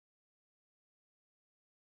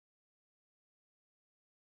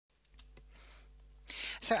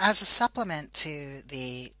So as a supplement to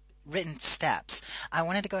the written steps, I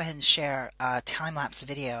wanted to go ahead and share a time-lapse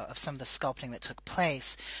video of some of the sculpting that took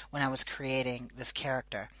place when I was creating this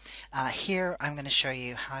character. Here I'm going to show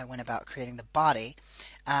you how I went about creating the body.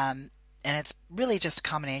 And it's really just a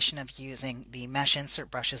combination of using the mesh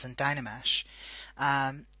insert brushes and Dynamesh.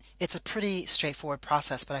 It's a pretty straightforward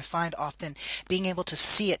process, but I find often being able to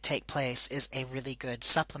see it take place is a really good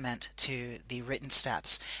supplement to the written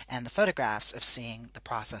steps and the photographs of seeing the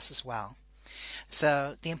process as well.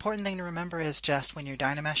 So the important thing to remember is just when you're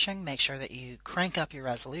Dynameshing, make sure that you crank up your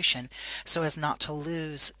resolution so as not to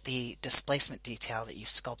lose the displacement detail that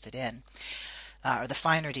you've sculpted in, or the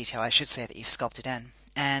finer detail, I should say, that you've sculpted in.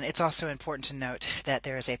 And it's also important to note that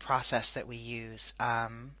there is a process that we use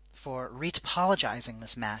for retopologizing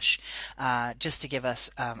this mesh, just to give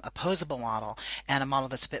us a posable model and a model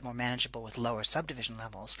that's a bit more manageable with lower subdivision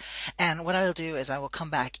levels. And what I'll do is I will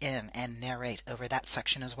come back in and narrate over that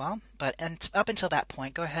section as well. But up until that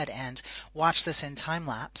point, go ahead and watch this in time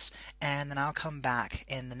lapse, and then I'll come back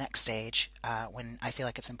in the next stage when I feel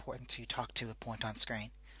like it's important to talk to a point on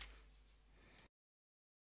screen.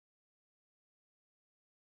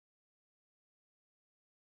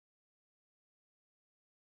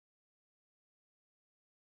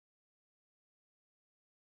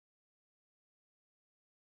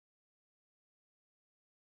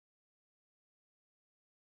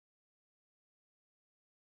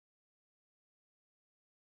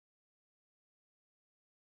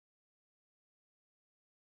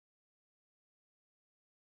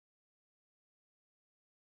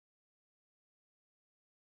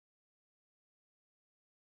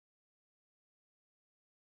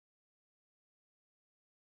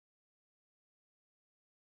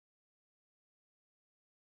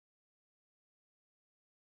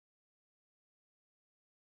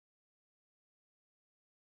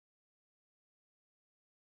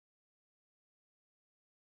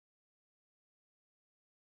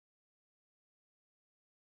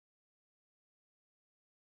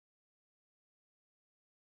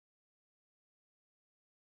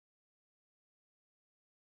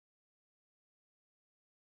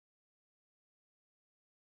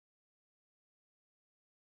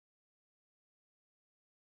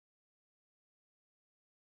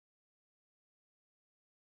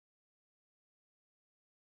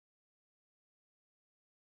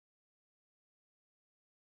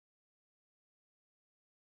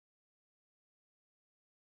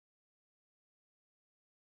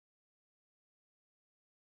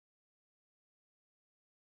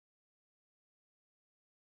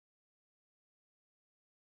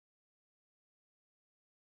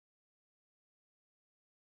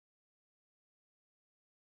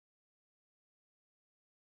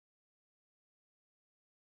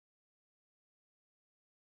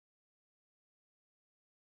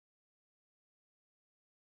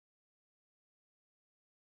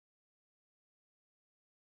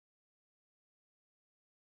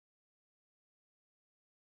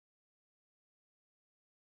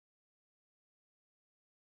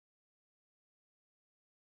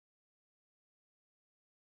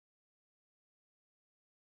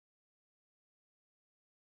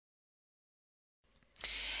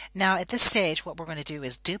 Now at this stage, what we're going to do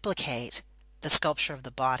is duplicate the sculpture of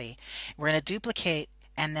the body. We're going to duplicate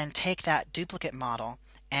and then take that duplicate model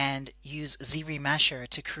and use ZRemesher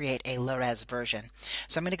to create a low-res version.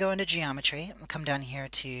 So I'm going to go into geometry, I'll come down here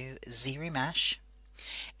to ZRemesh,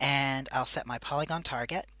 and I'll set my polygon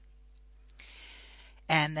target,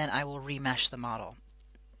 and then I will remesh the model.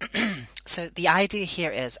 So the idea here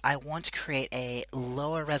is I want to create a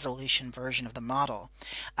lower resolution version of the model.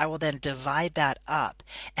 I will then divide that up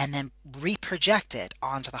and then reproject it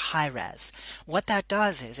onto the high res. What that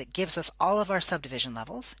does is it gives us all of our subdivision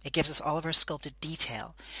levels, it gives us all of our sculpted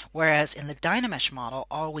detail, whereas in the Dynamesh model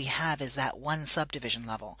all we have is that one subdivision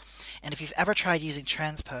level. And if you've ever tried using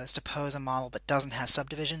transpose to pose a model that doesn't have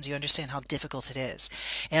subdivisions, you understand how difficult it is.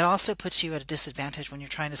 It also puts you at a disadvantage when you're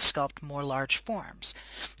trying to sculpt more large forms.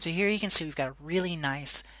 So here you can see we've got a really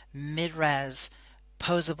nice mid-res,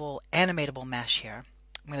 posable, animatable mesh here.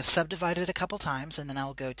 I'm going to subdivide it a couple times, and then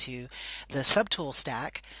I'll go to the subtool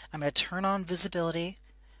stack. I'm going to turn on visibility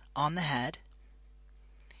on the head,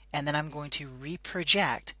 and then I'm going to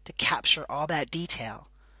reproject to capture all that detail.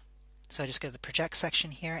 So I just go to the project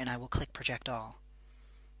section here, and I will click project all.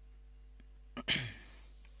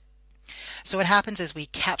 So what happens is we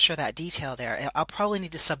capture that detail there. I'll probably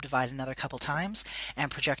need to subdivide another couple times and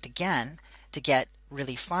project again to get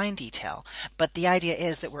really fine detail, but the idea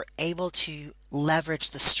is that we're able to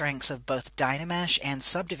leverage the strengths of both Dynamesh and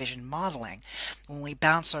subdivision modeling when we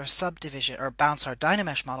bounce our subdivision or bounce our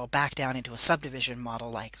Dynamesh model back down into a subdivision model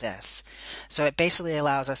like this. So it basically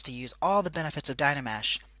allows us to use all the benefits of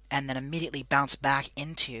Dynamesh and then immediately bounce back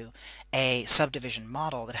into a subdivision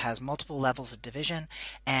model that has multiple levels of division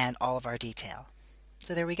and all of our detail.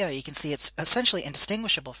 So there we go. You can see it's essentially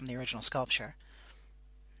indistinguishable from the original sculpture.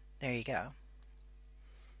 There you go.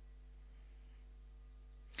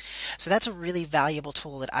 So that's a really valuable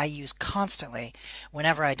tool that I use constantly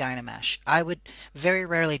whenever I Dynamesh. I would very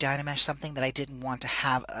rarely Dynamesh something that I didn't want to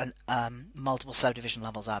have multiple subdivision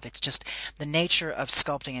levels of. It's just the nature of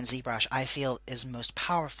sculpting in ZBrush I feel is most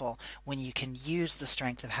powerful when you can use the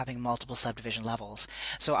strength of having multiple subdivision levels.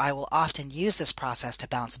 So I will often use this process to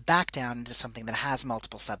bounce back down into something that has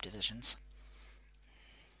multiple subdivisions.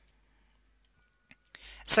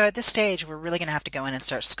 So at this stage, we're really going to have to go in and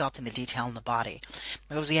start sculpting the detail in the body.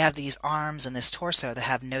 Because we have these arms and this torso that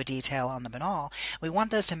have no detail on them at all, we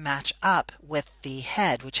want those to match up with the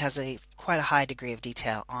head, which has quite a high degree of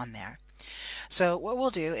detail on there. So what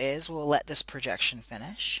we'll do is we'll let this projection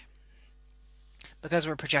finish. Because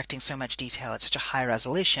we're projecting so much detail at such a high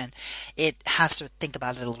resolution, it has to think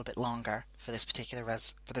about it a little bit longer for this particular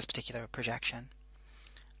projection.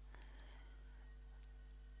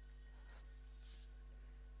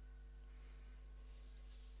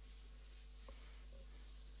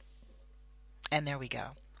 And there we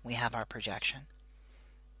go. We have our projection.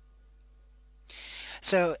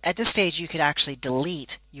 So at this stage you could actually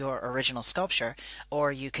delete your original sculpture,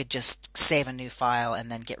 or you could just save a new file and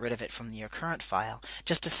then get rid of it from your current file,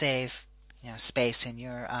 just to save space in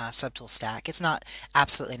your subtool stack. It's not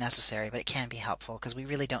absolutely necessary, but it can be helpful because we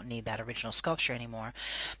really don't need that original sculpture anymore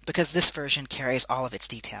because this version carries all of its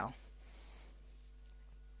detail.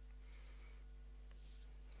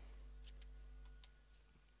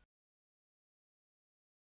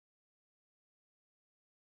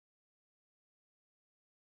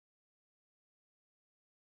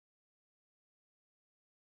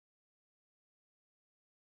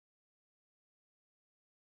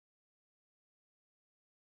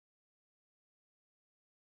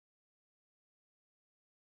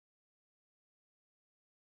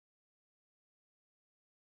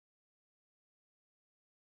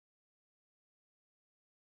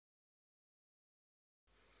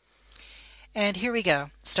 And here we go,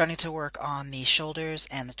 starting to work on the shoulders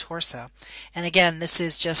and the torso. And again, this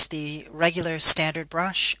is just the regular standard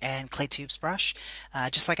brush and clay tubes brush.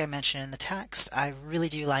 Just like I mentioned in the text, I really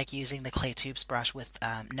do like using the clay tubes brush with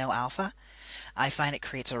no alpha. I find it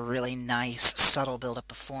creates a really nice, subtle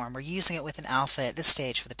buildup of form. We're using it with an alpha at this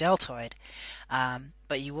stage for the deltoid,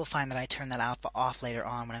 but you will find that I turn that alpha off later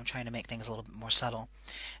on when I'm trying to make things a little bit more subtle.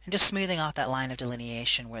 And just smoothing off that line of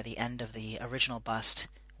delineation where the end of the original bust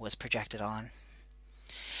was projected on.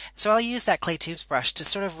 So I'll use that clay tubes brush to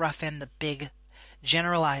sort of rough in the big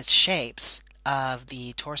generalized shapes of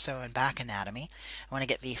the torso and back anatomy. I want to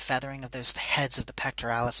get the feathering of those heads of the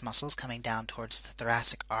pectoralis muscles coming down towards the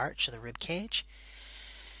thoracic arch of the rib cage.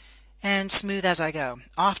 And smooth as I go.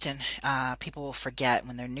 Often people will forget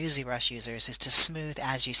when they're new ZBrush users is to smooth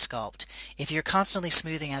as you sculpt. If you're constantly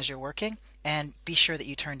smoothing as you're working, and be sure that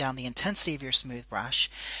you turn down the intensity of your smooth brush,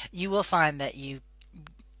 you will find that you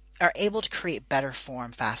are able to create better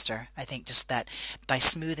form faster. I think just that by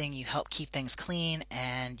smoothing you help keep things clean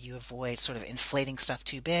and you avoid sort of inflating stuff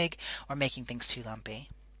too big or making things too lumpy.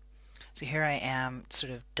 So here I am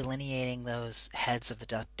sort of delineating those heads of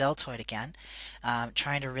the deltoid again,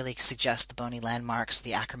 trying to really suggest the bony landmarks,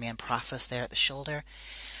 the Ackermann process there at the shoulder,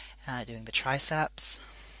 doing the triceps.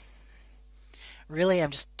 Really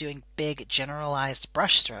I'm just doing big generalized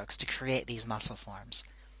brush strokes to create these muscle forms.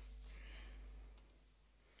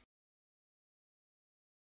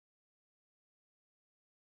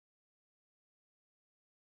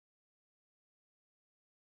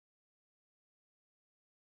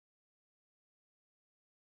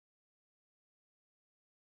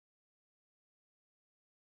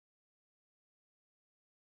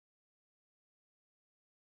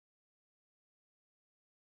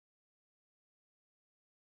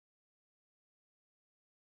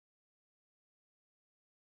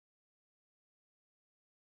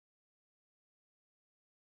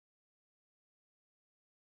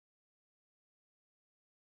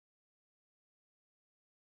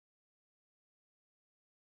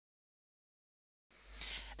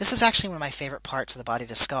 This is actually one of my favorite parts of the body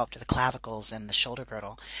to sculpt, the clavicles and the shoulder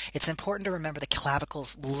girdle. It's important to remember the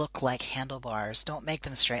clavicles look like handlebars. Don't make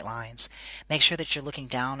them straight lines. Make sure that you're looking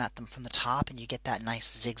down at them from the top and you get that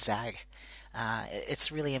nice zigzag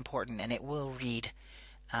It's really important, and it will read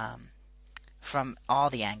from all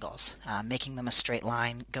the angles. Making them a straight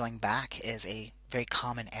line going back is a very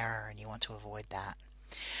common error, and you want to avoid that.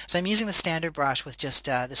 So I'm using the standard brush with just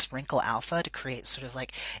this wrinkle alpha to create sort of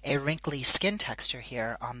like a wrinkly skin texture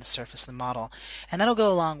here on the surface of the model. And that'll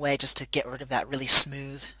go a long way just to get rid of that really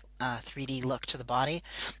smooth 3D look to the body.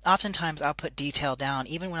 Oftentimes I'll put detail down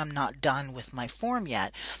even when I'm not done with my form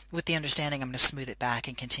yet, with the understanding I'm going to smooth it back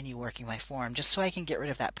and continue working my form, just so I can get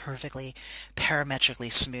rid of that perfectly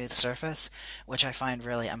parametrically smooth surface, which I find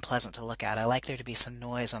really unpleasant to look at. I like there to be some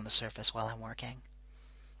noise on the surface while I'm working.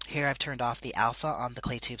 Here I've turned off the alpha on the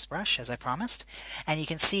clay tubes brush, as I promised, and you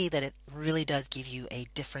can see that it really does give you a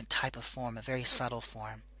different type of form, a very subtle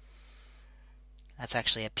form. That's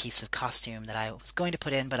actually a piece of costume that I was going to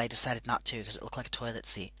put in, but I decided not to because it looked like a toilet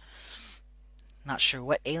seat. Not sure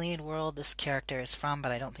what alien world this character is from,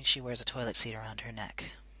 but I don't think she wears a toilet seat around her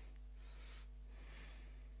neck.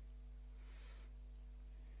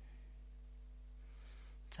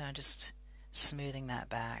 So I'm just smoothing that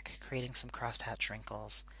back, creating some crosshatch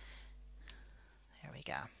wrinkles. There we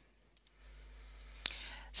go.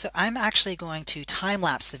 So I'm actually going to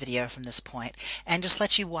time-lapse the video from this point and just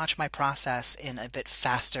let you watch my process in a bit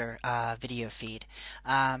faster video feed.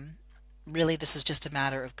 Really, this is just a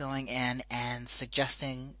matter of going in and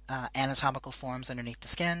suggesting anatomical forms underneath the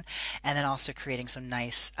skin, and then also creating some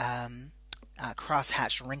nice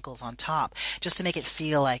cross-hatched wrinkles on top, just to make it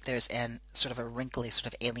feel like there's sort of a wrinkly,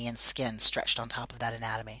 sort of alien skin stretched on top of that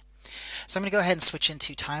anatomy. So I'm going to go ahead and switch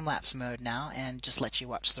into time-lapse mode now and just let you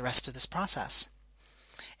watch the rest of this process.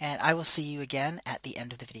 And I will see you again at the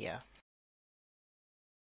end of the video.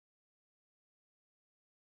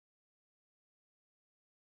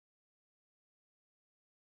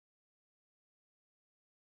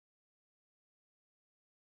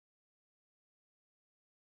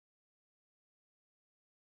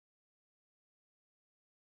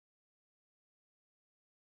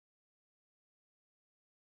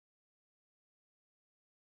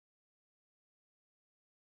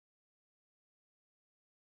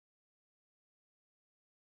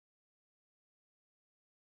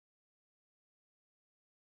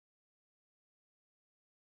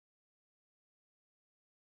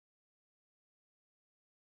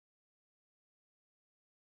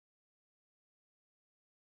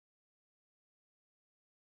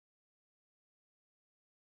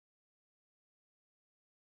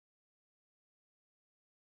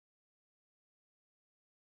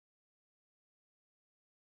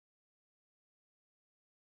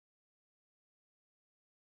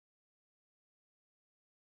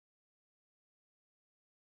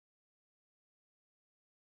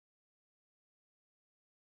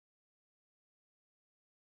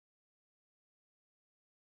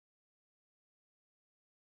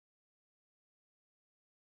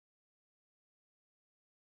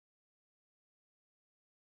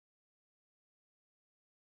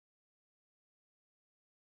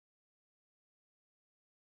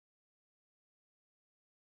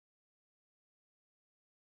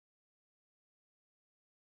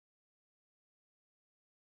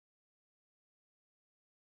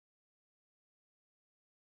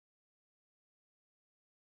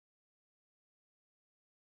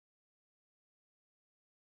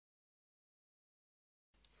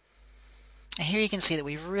 And here you can see that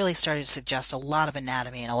we've really started to suggest a lot of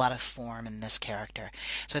anatomy and a lot of form in this character.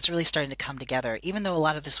 So it's really starting to come together. Even though a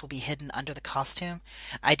lot of this will be hidden under the costume,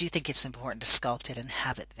 I do think it's important to sculpt it and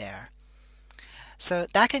have it there. So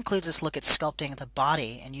that concludes this look at sculpting the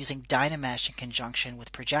body and using Dynamesh in conjunction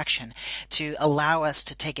with projection to allow us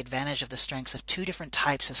to take advantage of the strengths of two different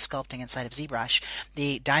types of sculpting inside of ZBrush,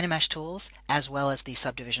 the Dynamesh tools as well as the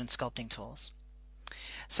subdivision sculpting tools.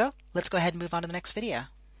 So let's go ahead and move on to the next video.